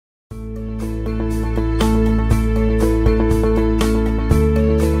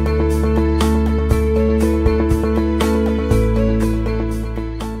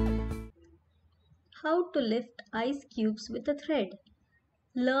cubes with a thread.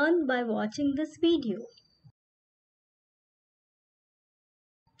 Learn by watching this video.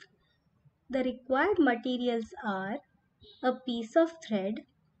 The required materials are a piece of thread,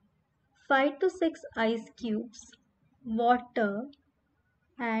 5 to 6 ice cubes, water,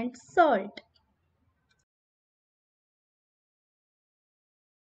 and salt.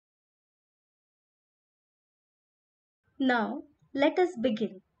 Now let us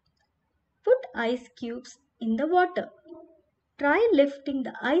begin. Put ice cubes in the water. Try lifting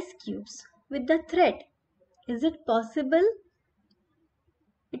the ice cubes with the thread. Is it possible?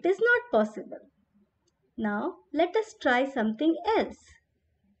 It is not possible. Now let us try something else.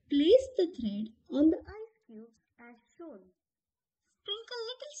 Place the thread on the ice cubes as shown. Sprinkle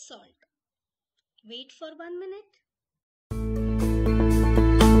little salt. Wait for 1 minute.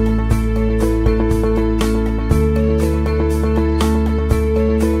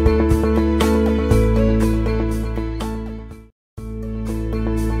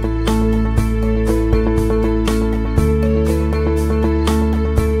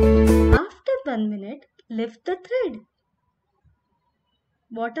 After 1 minute, lift the thread.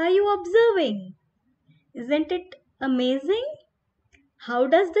 What are you observing? Isn't it amazing? How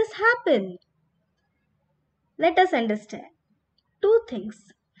does this happen? Let us understand. Two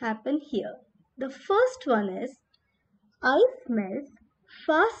things happen here. The first one is ice melts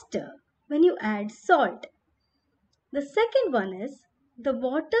faster when you add salt. The second one is the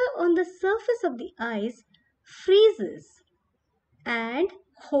water on the surface of the ice freezes and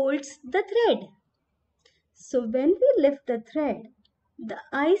holds the thread. So when we lift the thread, the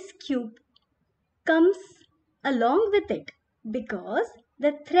ice cube comes along with it because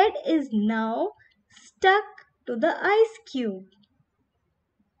the thread is now stuck to the ice cube.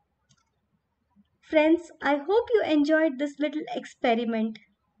 Friends, I hope you enjoyed this little experiment.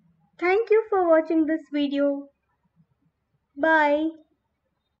 Thank you for watching this video. Bye.